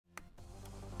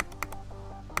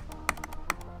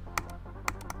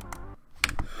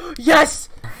Yes!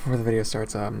 Before the video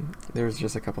starts, there's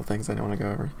just a couple things I want to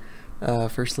go over.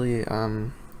 Firstly,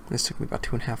 this took me about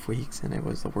 2.5 weeks, and it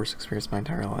was the worst experience of my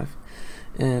entire life.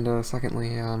 And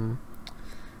secondly,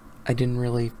 I didn't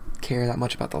really care that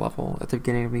much about the level at the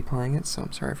beginning of me playing it, so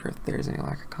I'm sorry if there's any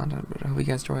lack of content, but I hope you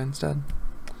guys enjoy it instead.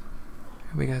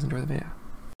 I hope you guys enjoy the video.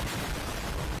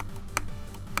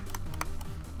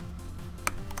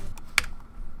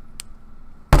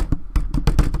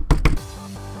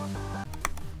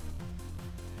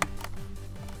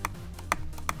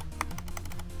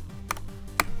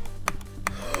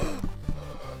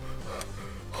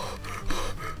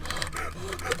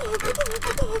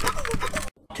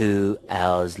 Two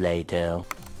hours later.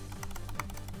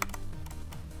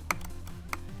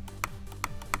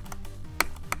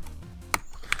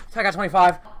 So I got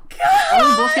 25. Oh,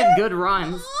 we both get good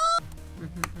runs.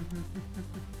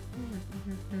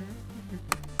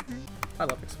 I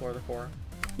love Explore the Core.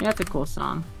 Yeah, it's a cool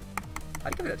song.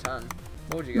 I'd give it a 10.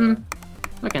 What would you give it?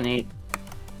 Like an 8.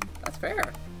 That's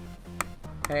fair.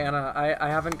 Hey Anna, I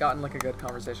haven't gotten like a good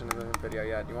conversation in the video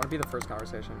yet. Do you want to be the first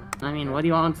conversation? I mean, what do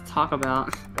you want to talk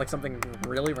about? Like something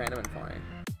really random and funny.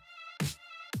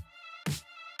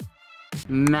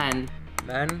 Men.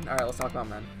 Men? Alright, let's talk about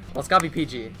men. Well, it's gotta be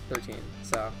PG-13,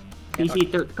 so...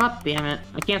 PG-13. God damn it.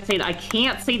 I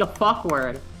can't say the fuck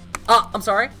word. I'm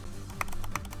sorry?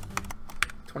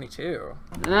 22.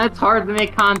 It's hard to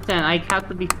make content. I have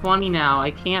to be funny now.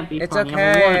 I can't be It's funny.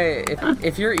 okay.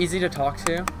 If you're easy to talk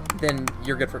to, then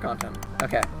you're good for content.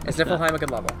 Okay. Is Niflheim a good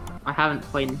level? I haven't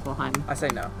played Niflheim. I say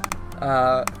no.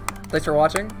 Thanks for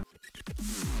watching.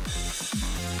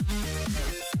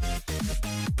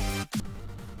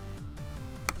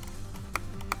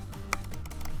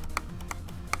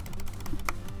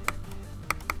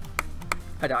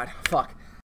 I died. Fuck.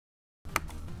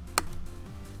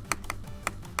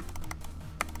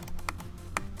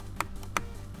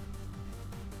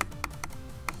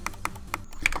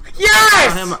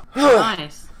 Yes!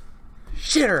 Nice.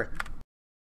 Shitter.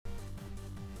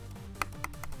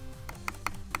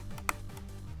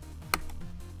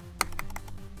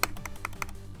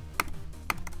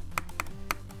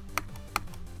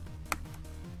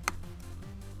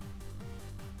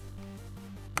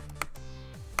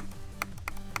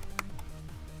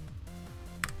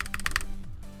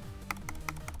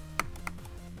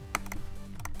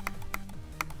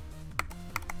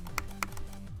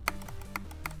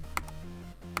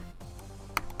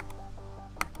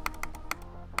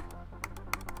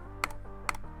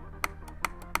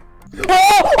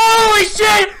 Oh! Holy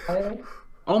shit!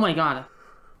 Oh my god.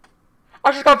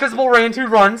 I just got Visible Ray in 2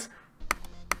 runs.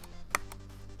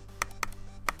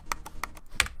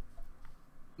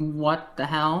 What the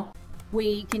hell?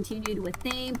 We continued with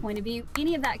theme, point of view.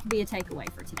 Any of that could be a takeaway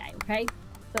for today, okay?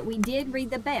 But we did read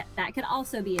the bet. That could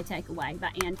also be a takeaway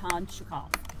by Anton Chekhov.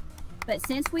 But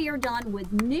since we are done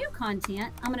with new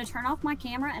content, I'm going to turn off my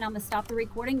camera and I'm going to stop the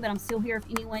recording, but I'm still here if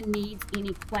anyone needs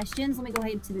any questions. Let me go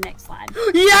ahead to the next slide.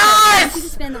 Yes! I want you to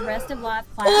spend the rest of live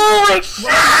class. Holy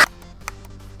shit!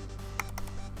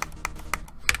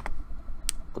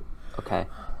 Okay.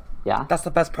 Yeah? That's the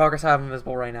best progress I have in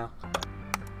Invisible right now.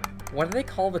 What do they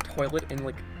call the toilet in,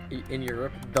 like, in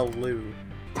Europe? The loo.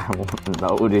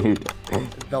 No, dude.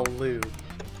 The loo.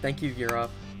 Thank you, Europe.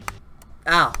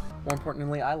 Ow! More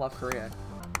importantly, I love Korea.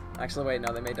 Actually, wait,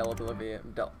 no, they made I'm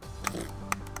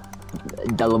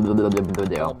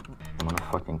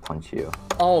gonna fucking punch you.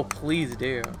 Oh, please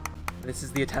do. This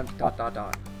is the attempt, ...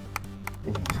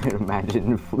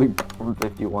 Imagine Fleet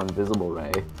 51 Visible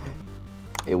Ray.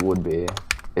 It would be.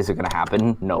 Is it gonna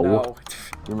happen? No. No.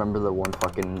 You remember the one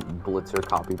fucking Blitzer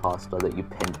copy pasta that you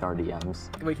pinned in our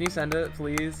DMs? Wait, can you send it,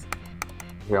 please?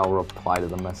 Here, I'll reply to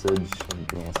the message.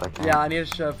 Give me a second. Yeah, I need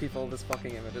to show people this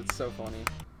fucking image. It's so funny.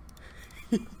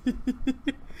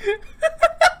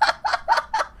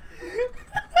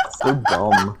 So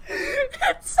dumb.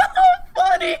 It's so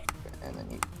funny! And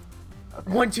then you...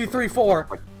 Okay. 1, 2, 3,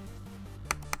 4.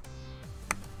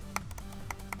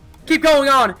 Keep going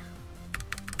on!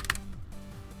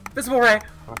 Visible Ray!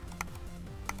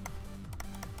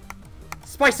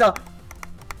 Spice up!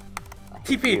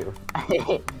 TP!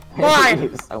 Bye!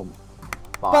 So,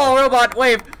 Ball, robot,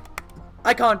 wave!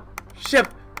 Icon, ship,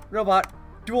 robot,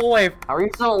 dual wave. How are you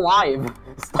still alive?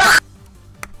 Stop.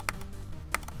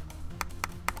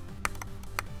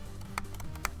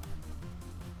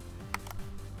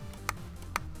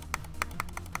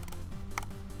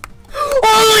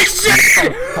 Holy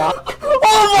shit! Fuck.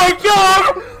 Oh my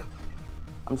god!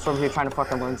 I'm still here trying to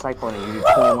fucking learn cycling and you do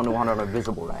 21 to 100 on a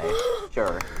Visible Ray.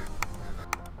 Sure.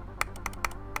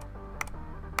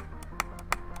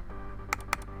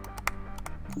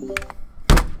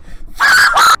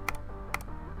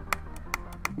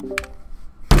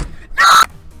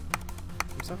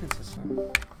 token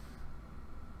system.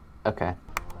 Okay.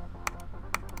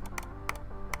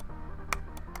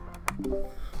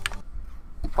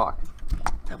 Fuck.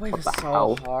 That wave What is the so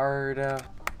hell? hard.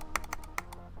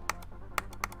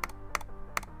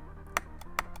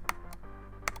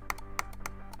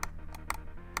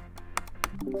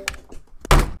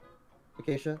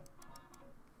 Acacia?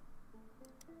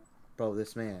 Bro,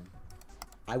 this man.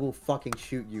 I will fucking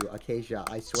shoot you, Acacia.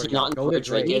 I swear to God. Go to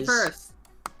Drake. Me first.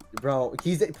 Bro,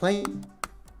 he's playing.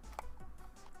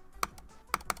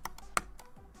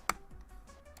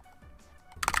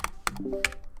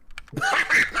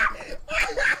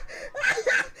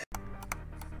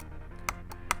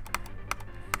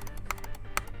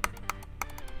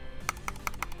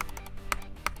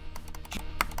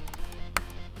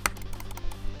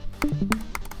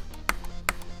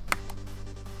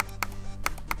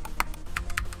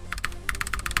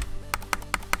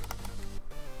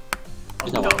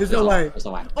 There's no way. There's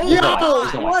no way. There's no way.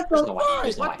 There's no way. What There's the no way.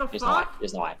 There's no way. What the There's no way. fuck?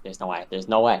 There's no way. There's no way. There's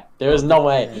no way. There's no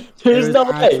way. There's There's no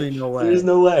way. actually no way. There's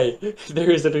no way.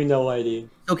 There is literally no way, dude.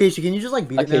 Acacia, can you just like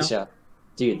beat it now? Acacia.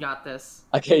 You Dude. got this.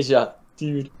 Acacia.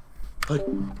 Dude.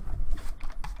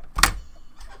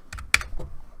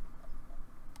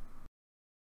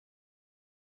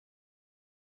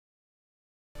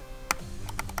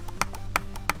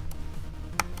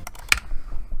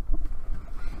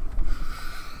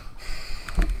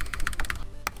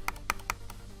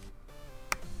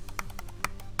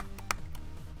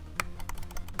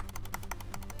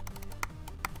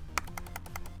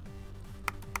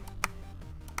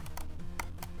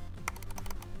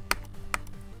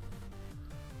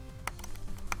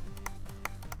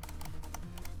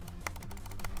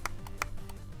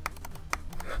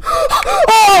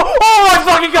 Oh my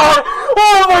fucking god!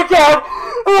 Oh my god!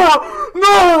 Oh,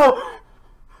 no!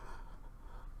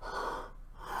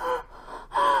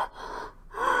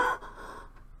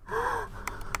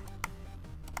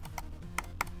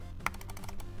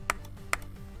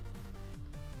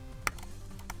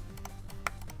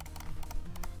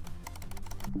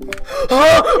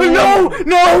 Oh, no!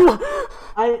 No!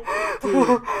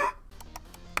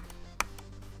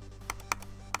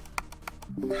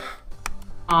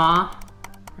 Aw.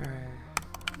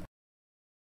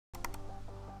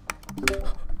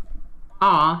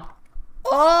 Aw.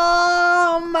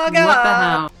 Oh my god! What the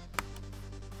hell?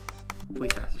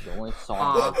 Please. The only song.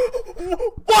 Aw.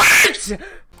 What?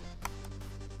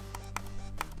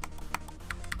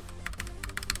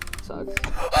 Sucks.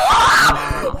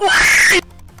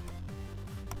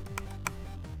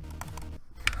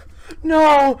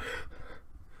 No!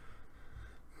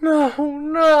 No,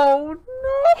 no, no!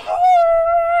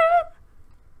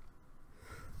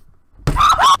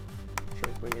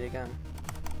 Should we wait again?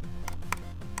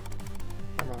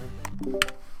 Come on.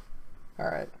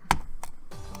 Alright.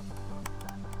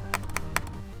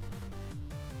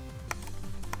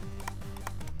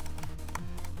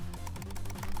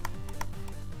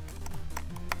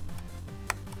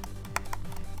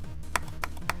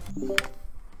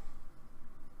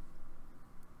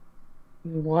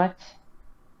 What?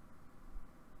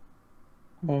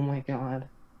 Oh my god.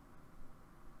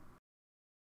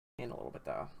 In a little bit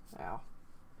though. Ow.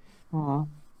 Aw.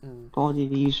 Mm. Told you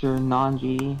to use your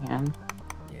non-GD hand.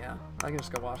 Yeah. I can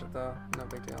just go watch it though. No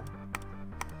big deal.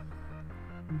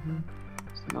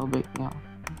 It's no big deal.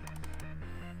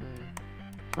 Mm.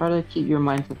 Try to keep your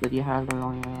mindset that you have it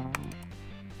on your own.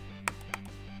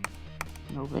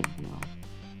 No big deal.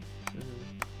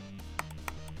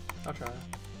 I'll try.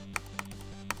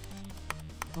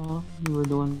 Well, you were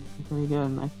doing pretty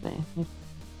good, I say.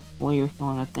 Well, you're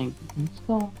feeling, I think. And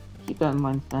still, keep that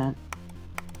mindset.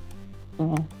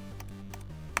 Yeah.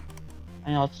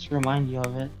 I know, just remind you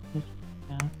of it.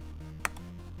 Yeah.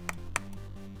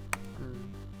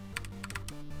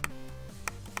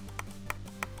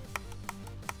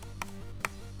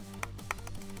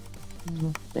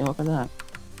 Say, look at that.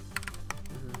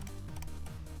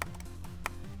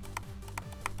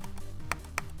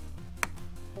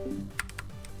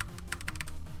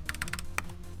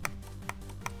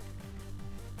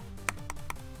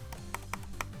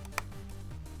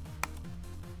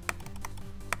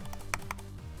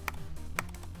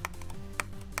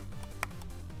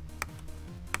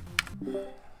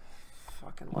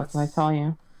 Fucking What let's can I tell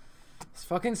you? Let's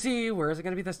fucking see. Where is it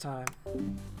gonna be this time?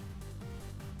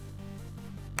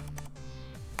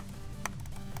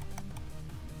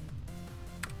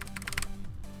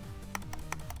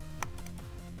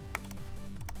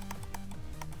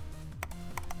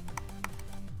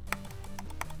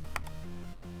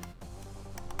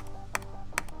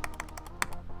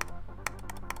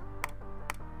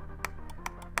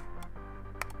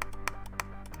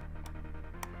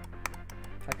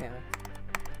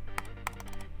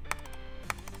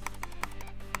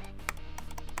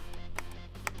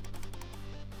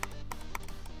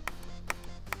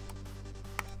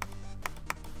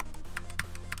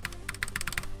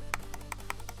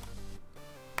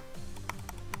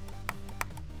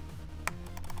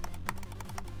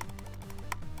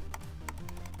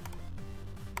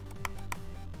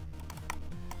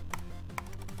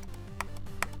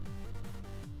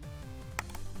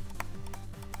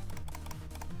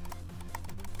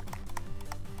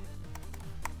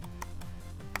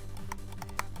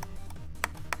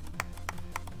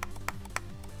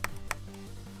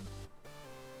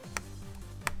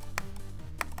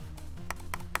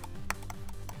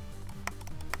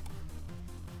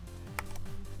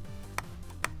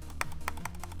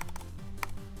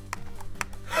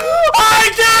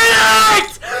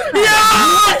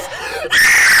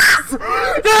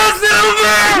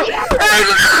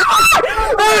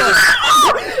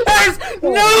 There's no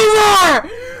more!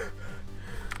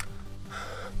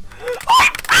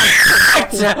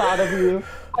 I'm so proud of you.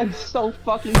 I'm so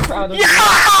fucking proud of you.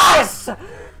 Yes!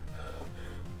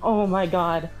 Oh my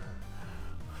god.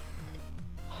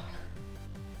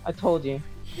 I told you.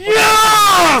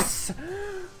 Yes!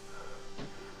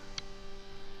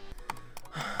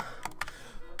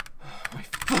 My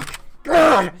fucking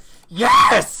god!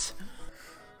 Yes!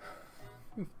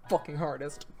 You fucking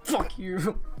hardest. Fuck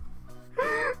you.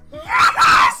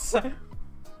 Yes!